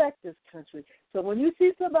respect this country. So when you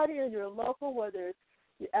see somebody in your local, whether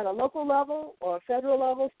it's at a local level or a federal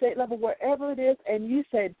level, state level, wherever it is, and you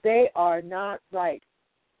say they are not right,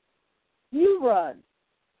 you run.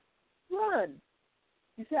 Run.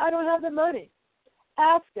 You say, I don't have the money.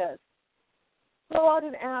 Ask us. Go out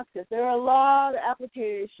and ask us. There are a lot of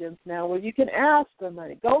applications now where you can ask for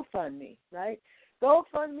money. GoFundMe, right?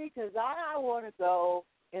 GoFundMe because I want to go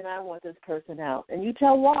and I want this person out. And you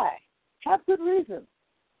tell why. Have good reasons.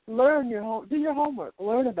 Do your homework.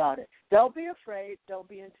 Learn about it. Don't be afraid. Don't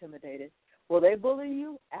be intimidated. Will they bully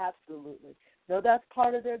you? Absolutely. No, that's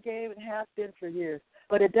part of their game and has been for years.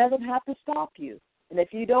 But it doesn't have to stop you. And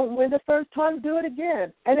if you don't win the first time, do it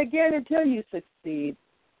again and again until you succeed.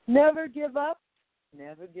 Never give up.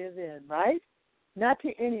 Never give in, right? Not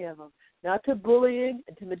to any of them. Not to bullying,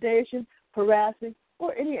 intimidation, harassing,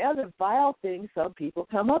 or any other vile things some people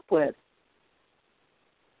come up with.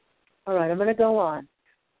 All right, I'm going to go on.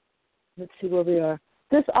 Let's see where we are.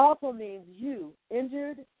 This also means you,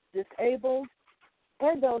 injured, disabled,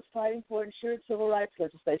 and those fighting for insured civil rights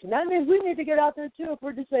legislation. That means we need to get out there, too, if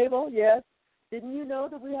we're disabled, yes. Didn't you know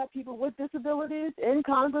that we have people with disabilities in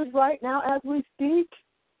Congress right now as we speak?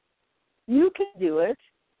 You can do it.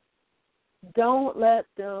 Don't let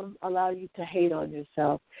them allow you to hate on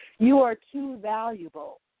yourself. You are too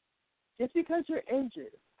valuable. Just because you're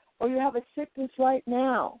injured or you have a sickness right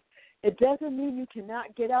now, it doesn't mean you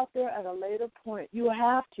cannot get out there at a later point. You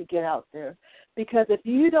have to get out there because if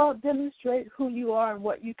you don't demonstrate who you are and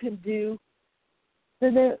what you can do,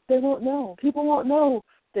 then they won't know. People won't know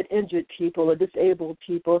that injured people or disabled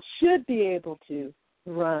people should be able to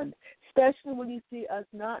run, especially when you see us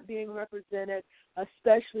not being represented,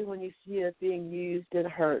 especially when you see us being used and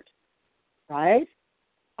hurt, right?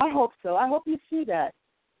 I hope so. I hope you see that.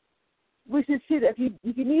 We should see that.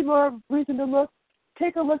 If you need more reason to look,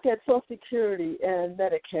 take a look at Social Security and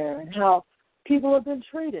Medicare and how people have been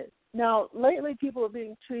treated. Now, lately people are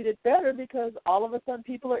being treated better because all of a sudden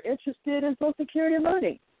people are interested in Social Security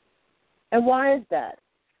money. And why is that?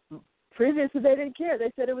 Previously they didn't care.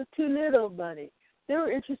 They said it was too little money. They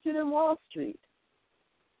were interested in Wall Street.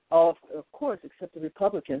 Oh, of course, except the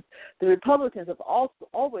Republicans. The Republicans have also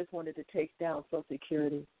always wanted to take down Social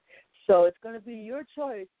Security. So it's going to be your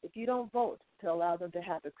choice if you don't vote to allow them to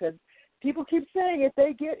happen. Because people keep saying if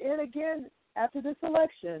they get in again after this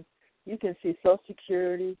election, you can see Social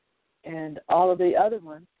Security and all of the other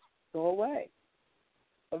ones go away.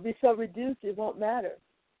 It'll be so reduced it won't matter.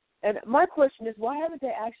 And my question is, why haven't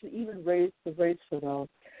they actually even raised the rates for those?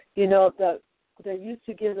 You know, they used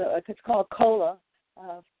to give it's called COLA,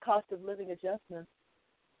 cost of living adjustments.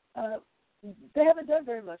 They haven't done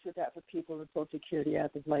very much with that for people in Social Security as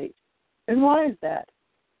of late. And why is that?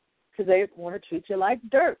 Because they want to treat you like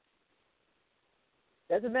dirt.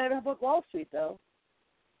 Doesn't matter about Wall Street, though.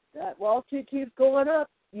 That Wall Street keeps going up.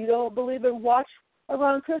 You don't believe it, watch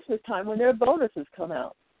around Christmas time when their bonuses come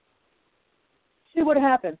out. See what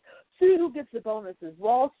happens. See who gets the bonuses,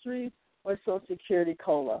 Wall Street or Social Security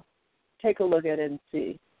COLA. Take a look at it and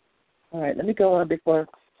see. All right, let me go on before.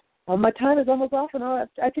 My time is almost off, and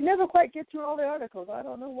I can never quite get through all the articles. I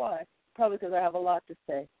don't know why. Probably because I have a lot to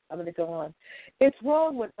say. I'm going to go on. It's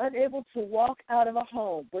wrong when unable to walk out of a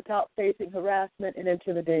home without facing harassment and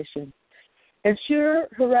intimidation. Ensure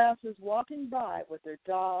harassers walking by with their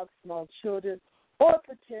dogs, small children, or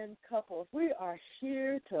pretend couples. We are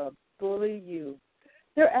here to bully you.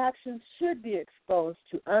 Their actions should be exposed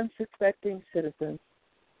to unsuspecting citizens.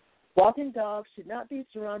 Walking dogs should not be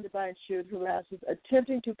surrounded by insured harassers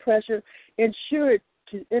attempting to pressure insured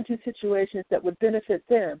into situations that would benefit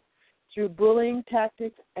them through bullying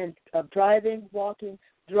tactics and of driving, walking,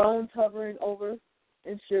 drones hovering over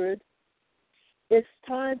insured. It's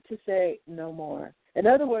time to say no more. In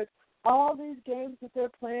other words, all these games that they're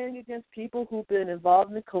playing against people who've been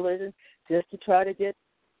involved in a collision just to try to get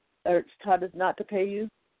or try to not to pay you,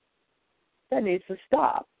 that needs to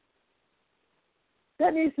stop.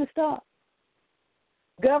 That needs to stop.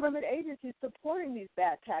 Government agencies supporting these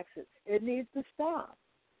bad taxes, it needs to stop.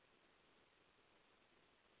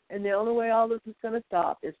 And the only way all this is going to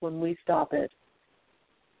stop is when we stop it.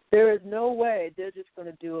 There is no way they're just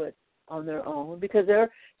going to do it on their own because they're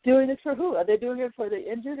doing this for who? Are they doing it for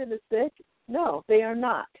the injured and the sick? No, they are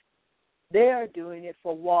not. They are doing it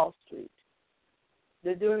for Wall Street.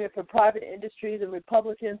 They're doing it for private industries and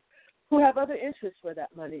Republicans who have other interests for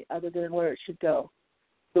that money other than where it should go,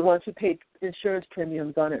 the ones who paid insurance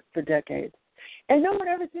premiums on it for decades. And no one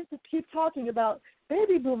ever seems to keep talking about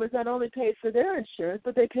baby boomers not only paid for their insurance,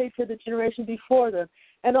 but they paid for the generation before them,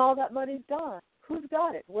 and all that money's gone. Who's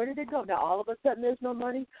got it? Where did it go? Now, all of a sudden there's no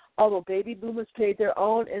money, although baby boomers paid their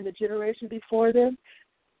own and the generation before them.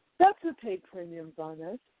 That's who paid premiums on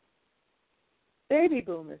this. Baby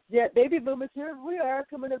boomers. Yet baby boomers, here we are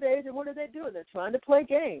coming of age, and what are they doing? They're trying to play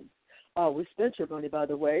games. Oh, we spent your money, by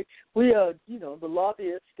the way. We, the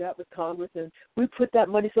lobbyists got with Congress, and we put that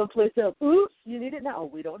money someplace else. Oops, you need it now.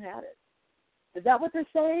 We don't have it. Is that what they're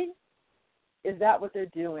saying? Is that what they're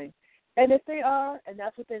doing? And if they are, and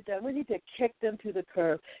that's what they've done, we need to kick them to the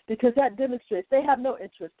curb because that demonstrates they have no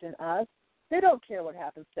interest in us. They don't care what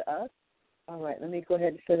happens to us. All right, let me go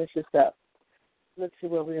ahead and finish this up. Let's see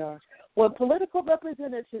where we are. When political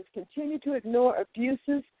representatives continue to ignore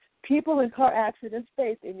abuses people in car accidents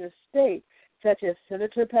face in your state, such as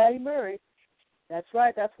Senator Patty Murray, that's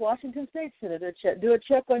right, that's Washington State Senator. Do a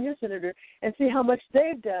check on your senator and see how much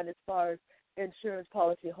they've done as far as insurance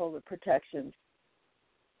policyholder protections.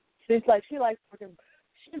 Seems like she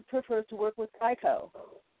prefers to work with Geico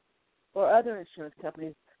or other insurance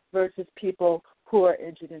companies versus people who are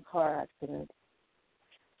injured in car accidents.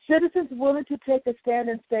 Citizens willing to take a stand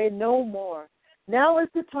and say no more. Now is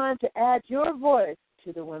the time to add your voice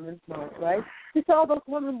to the Women's March, right? You saw those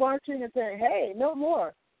women marching and saying, hey, no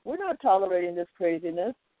more. We're not tolerating this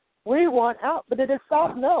craziness. We want out. But did it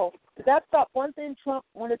stop? No. Did that stop one thing Trump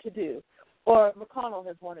wanted to do or McConnell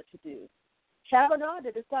has wanted to do? Kavanaugh,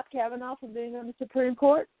 did it stop Kavanaugh from being on the Supreme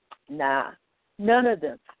Court? Nah, none of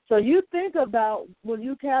them. So you think about when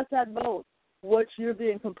you cast that vote, what you're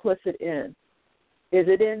being complicit in. Is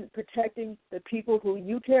it in protecting the people who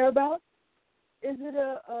you care about? Is it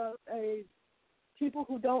a people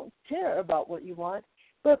who don't care about what you want,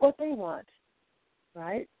 but what they want,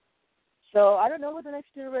 right? So I don't know what the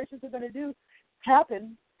next generations are going to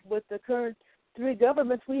happen with the current three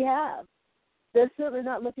governments we have. They're certainly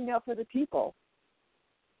not looking out for the people.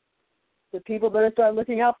 The people better start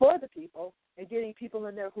looking out for the people and getting people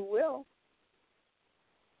in there who will.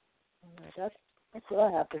 All right, that's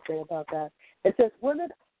what I have to say about that. It says women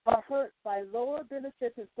are hurt by lower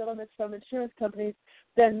benefits and settlements from insurance companies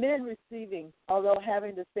than men receiving, although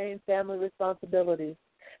having the same family responsibilities.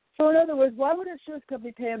 So in other words, why would an insurance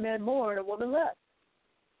company pay a man more and a woman less?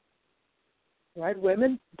 Right?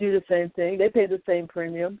 Women do the same thing. They pay the same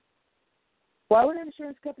premium. Why would an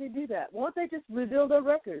insurance company do that? Why don't they just reveal their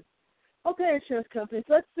records? Okay, insurance companies,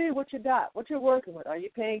 let's see what you got, what you're working with. Are you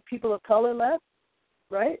paying people of color less?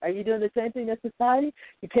 Right? Are you doing the same thing as society?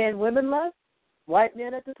 You paying women less? White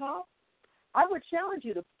men at the top? I would challenge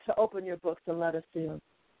you to open your books and let us see them.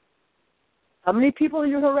 How many people are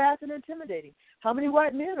you harassing and intimidating? How many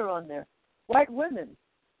white men are on there? White women,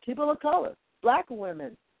 people of color, black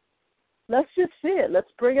women. Let's just see it.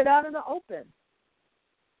 Let's bring it out in the open.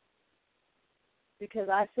 Because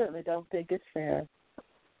I certainly don't think it's fair.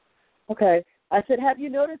 Okay. I said, have you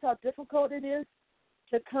noticed how difficult it is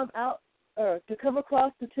to come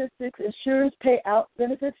across statistics insurers pay out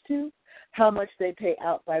benefits to, how much they pay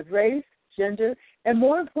out by race, gender, and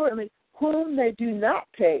more importantly, whom they do not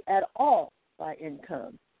pay at all by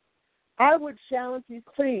income? I would challenge you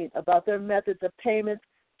clean about their methods of payments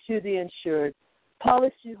to the insured.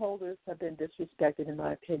 Policyholders have been disrespected, in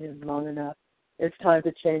my opinion, long enough. It's time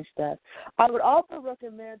to change that. I would also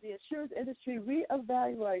recommend the insurance industry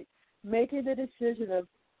reevaluate making the decision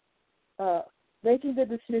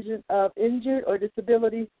of injured or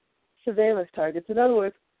disability surveillance targets. In other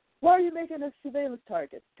words, why are you making a surveillance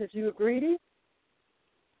target? Because you were greedy?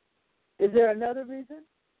 Is there another reason?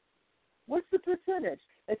 What's the percentage?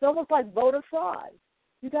 It's almost like voter fraud.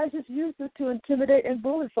 You guys just use this to intimidate and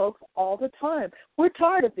bully folks all the time. We're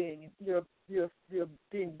tired of being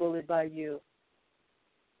being bullied by you.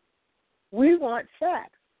 We want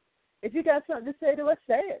facts. If you got something to say to us,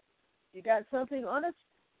 say it. You got something on us,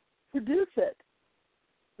 produce it.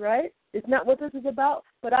 Right? It's not what this is about.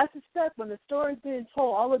 But I suspect when the story's being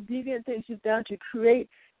told, all the deviant things you've done to create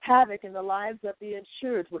havoc in the lives of the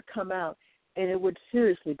insureds would come out, and it would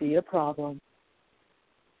seriously be a problem.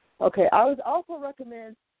 Okay, I would also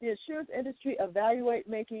recommend the insurance industry evaluate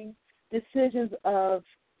making decisions of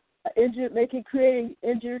creating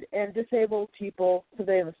injured and disabled people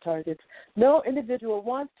surveillance targets. No individual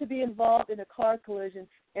wants to be involved in a car collision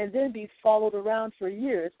and then be followed around for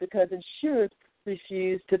years because insurers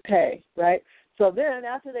refuse to pay, right? So then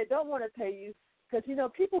after they don't want to pay you,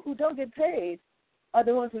 because, people who don't get paid are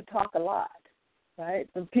the ones who talk a lot, right?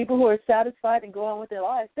 And people who are satisfied and go on with their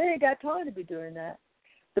lives, they ain't got time to be doing that.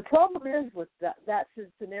 The problem is with that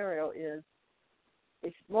scenario is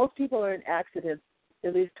if most people are in accidents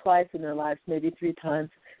at least twice in their lives, maybe 3 times,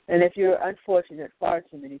 and if you're unfortunate, far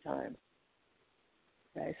too many times.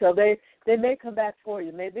 Okay, so they may come back for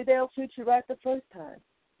you. Maybe they'll shoot you right the first time,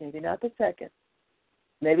 maybe not the second.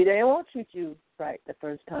 Maybe they won't shoot you right the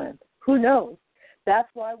first time. Who knows? That's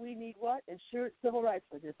why we need what? Insured civil rights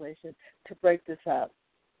legislation to break this up.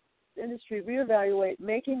 The industry reevaluate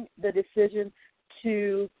making the decision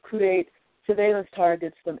to create surveillance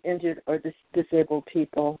targets from injured or disabled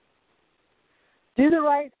people. Do the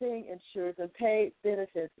right thing, insurers, and pay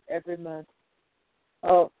benefits every month.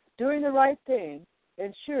 Doing the right thing,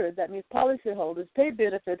 insurers, that means policyholders, pay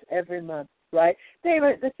benefits every month, right? See,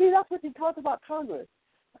 that's what you talked about Congress.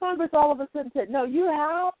 Congress all of a sudden said, no, you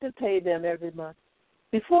have to pay them every month.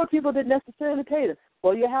 Before, people didn't necessarily pay them.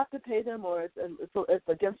 Well, you have to pay them or it's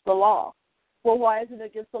against the law. Well, why isn't it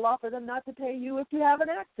against the law for them not to pay you if you have an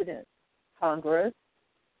accident, Congress?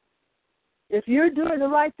 If you're doing the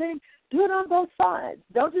right thing, do it on both sides.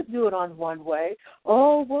 Don't just do it on one way.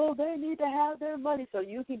 Oh, well, they need to have their money so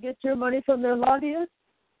you can get your money from their lobbyists.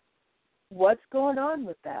 What's going on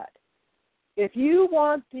with that? If you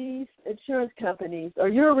want these insurance companies or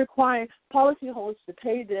you're requiring policyholders to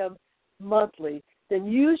pay them monthly, then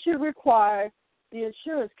you should require the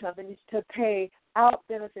insurance companies to pay out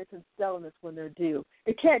benefits and settlements when they're due.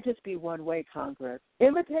 It can't just be one way, Congress.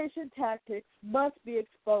 Imitation tactics must be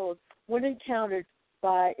exposed when encountered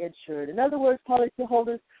by insured. In other words,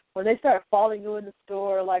 policyholders, when they start following you in the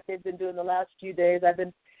store like they've been doing the last few days,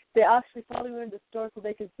 they actually follow you in the store so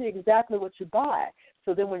they can see exactly what you buy.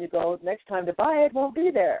 So then when you go next time to buy it won't be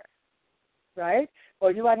there, right?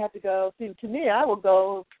 Or you might have to go, see, to me, I will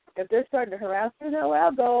go, if they're starting to harass me,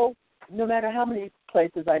 I'll go no matter how many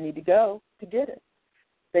places I need to go to get it.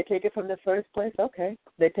 They take it from the first place, okay.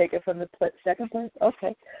 They take it from the second place,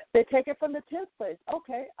 okay. They take it from the 10th place,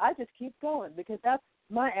 okay. I just keep going because that's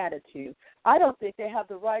my attitude. I don't think they have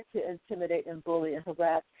the right to intimidate and bully and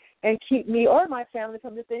harass and keep me or my family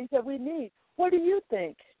from the things that we need. What do you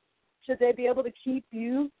think? Should they be able to keep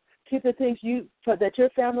the things that your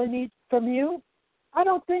family needs from you? I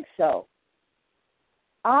don't think so.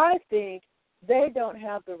 I think they don't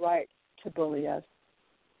have the right to bully us.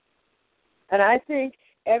 And I think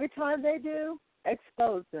every time they do,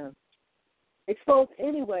 expose them. Expose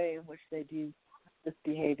any way in which they do this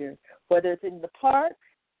behavior, whether it's in the park,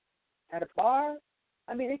 at a bar.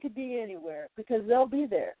 I mean, it could be anywhere because they'll be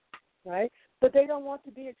there, right? But they don't want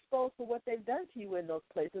to be exposed for what they've done to you in those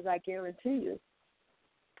places, I guarantee you.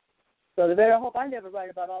 So they better hope I never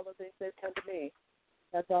write about all the things they've done to me.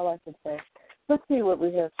 That's all I can say. Let's see what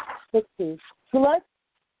we have. Let's see. Select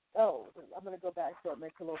I'm going to go back so it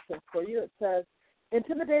makes a little sense for you. It says,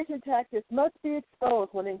 intimidation tactics must be exposed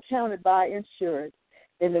when encountered by insured.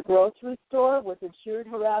 In the grocery store, with insured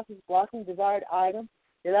harassers blocking desired items,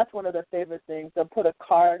 that's one of their favorite things. They'll put a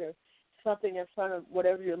card or something in front of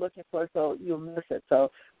whatever you're looking for so you'll miss it.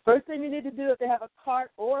 So first thing you need to do, if they have a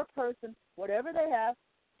cart or a person, whatever they have,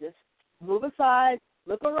 just move aside,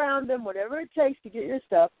 look around them, whatever it takes to get your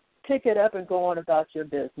stuff, pick it up and go on about your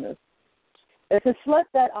business. It's to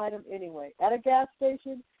select that item anyway. At a gas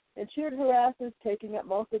station, insured harassers taking up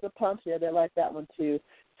most of the pumps. Yeah, they like that one too.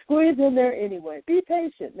 Squeeze in there anyway. Be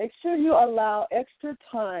patient. Make sure you allow extra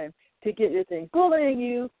time to get your thing. Bullying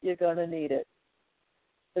you, you're going to need it.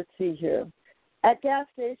 Let's see here. At gas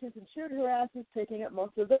stations, insured harassers taking up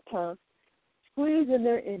most of the pumps. Squeeze in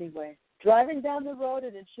there anyway. Driving down the road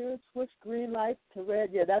and insured switch green lights to red.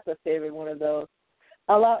 Yeah, that's a favorite one of those.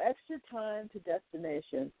 Allow extra time to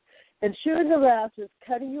destination. Insured harassers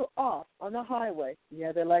cutting you off on the highway.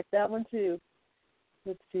 Yeah, they like that one too.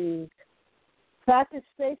 Let's see. Practice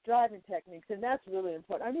safe driving techniques, and that's really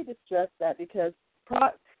important. I need to stress that because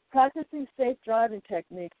practicing safe driving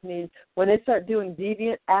techniques means when they start doing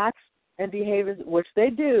deviant acts and behaviors, which they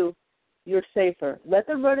do, you're safer. Let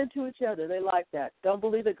them run into each other. They like that. Don't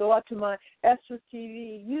believe it. Go out to my ESTRA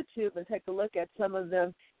TV YouTube and take a look at some of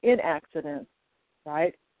them in accidents,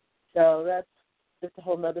 right? So that's just a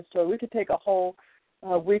whole other story. We could take a whole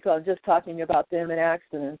week on just talking about them in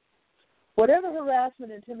accidents. Whatever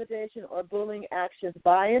harassment, intimidation, or bullying actions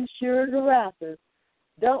by insured harassers,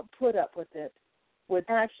 don't put up with it. With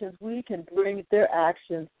actions, we can bring their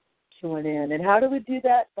actions to an end. And how do we do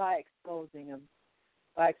that? By exposing them,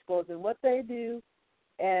 by exposing what they do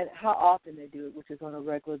and how often they do it, which is on a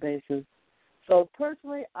regular basis. So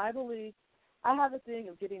personally, I believe I have a thing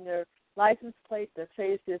of getting their license plate, their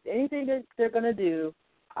faces, anything that they're going to do,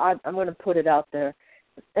 I'm going to put it out there.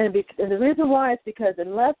 And the reason why is because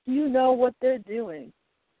unless you know what they're doing,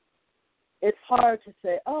 it's hard to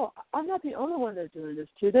say, oh, I'm not the only one they're doing this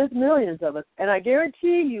to. There's millions of us. And I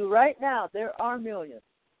guarantee you right now there are millions.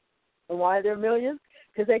 And why are there millions?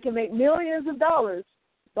 Because they can make millions of dollars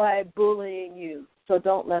by bullying you. So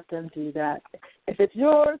don't let them do that. If it's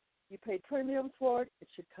yours, you pay premiums for it, it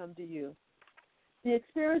should come to you. The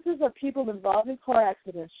experiences of people involved in car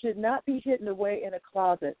accidents should not be hidden away in a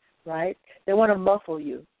closet, right? They want to muffle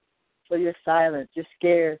you. So you're silent, you're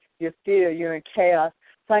scared, you're fear, you're in chaos.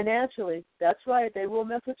 Financially, that's right, they will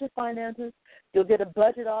mess with your finances. You'll get a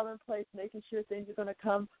budget all in place, making sure things are going to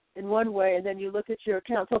come in one way, and then you look at your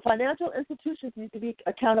account. So financial institutions need to be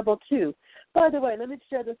accountable too. By the way, let me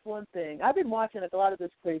share this one thing. I've been watching a lot of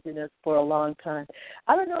this craziness for a long time.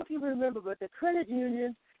 I don't know if you remember, but the credit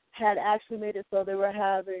unions had actually made it so they were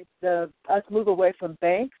having us move away from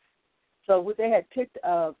banks. So they had picked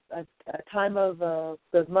a time of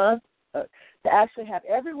the month to actually have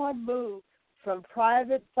everyone move from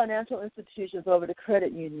private financial institutions over to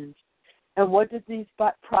credit unions. And what did these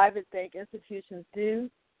private bank institutions do?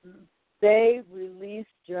 They released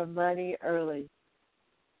your money early.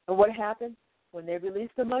 And what happened? When they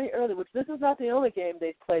released the money early, which this is not the only game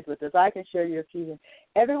they've played with this. I can share you a few.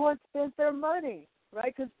 Everyone spent their money,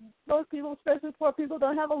 right? Because most people, especially poor people,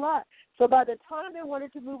 don't have a lot. So by the time they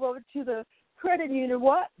wanted to move over to the credit union,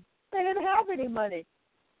 what? They didn't have any money.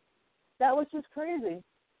 That was just crazy.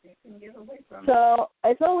 They can get away from so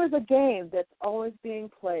it's always a game that's always being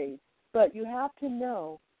played. But you have to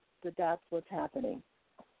know that that's what's happening,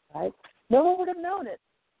 right? No one would have known it.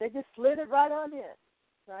 They just slid it right on in,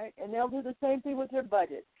 right? And they'll do the same thing with your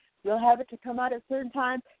budget. You'll have it to come out at a certain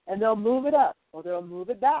time, and they'll move it up, or they'll move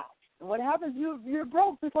it back. And what happens, you're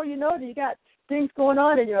broke before you know it. You got things going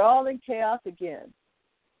on, and you're all in chaos again.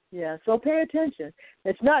 Yeah, so pay attention.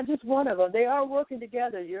 It's not just one of them. They are working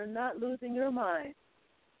together. You're not losing your mind,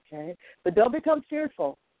 okay? But don't become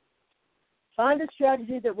fearful. Find a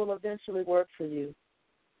strategy that will eventually work for you.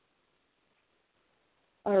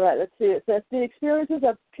 All right, let's see. It says the experiences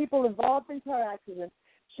of people involved in car accidents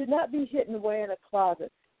should not be hidden away in a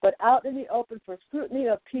closet, but out in the open for scrutiny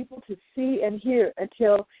of people to see and hear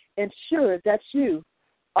until ensured that you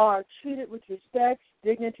are treated with respect,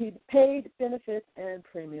 dignity, paid benefits, and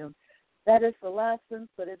premium. That is the last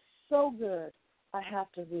sentence, but it's so good, I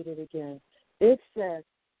have to read it again. It says,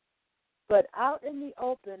 but out in the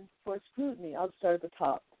open for scrutiny, I'll start at the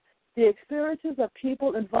top. The experiences of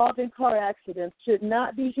people involved in car accidents should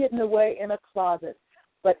not be hidden away in a closet,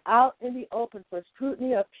 but out in the open for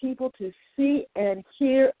scrutiny of people to see and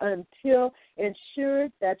hear until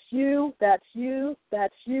ensured that you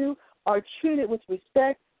are treated with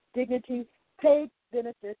respect, dignity, paid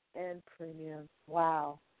benefits, and premiums.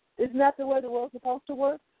 Wow. Isn't that the way the world's supposed to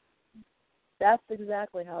work? That's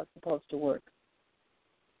exactly how it's supposed to work.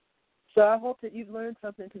 So I hope that you've learned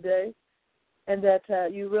something today and that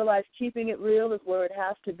you realize keeping it real is where it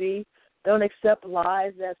has to be. Don't accept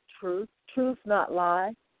lies as truth. Truth, not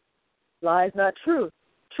lie. Lie is not truth.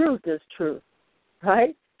 Truth is truth,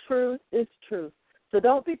 right? Truth is truth. So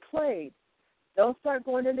don't be played. Don't start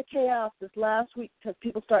going into chaos this last week because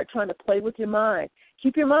people start trying to play with your mind.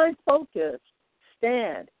 Keep your mind focused.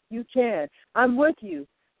 Stand. You can. I'm with you.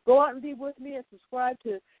 Go out and be with me and subscribe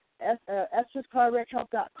to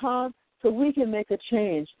ESTRA'sCarWreckHelp.com so we can make a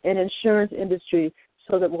change in insurance industry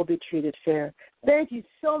so that we'll be treated fair. Thank you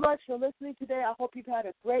so much for listening today. I hope you've had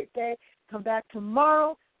a great day. Come back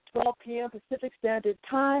tomorrow, 12 p.m. Pacific Standard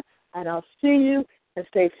Time, and I'll see you. And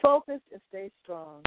stay focused and stay strong.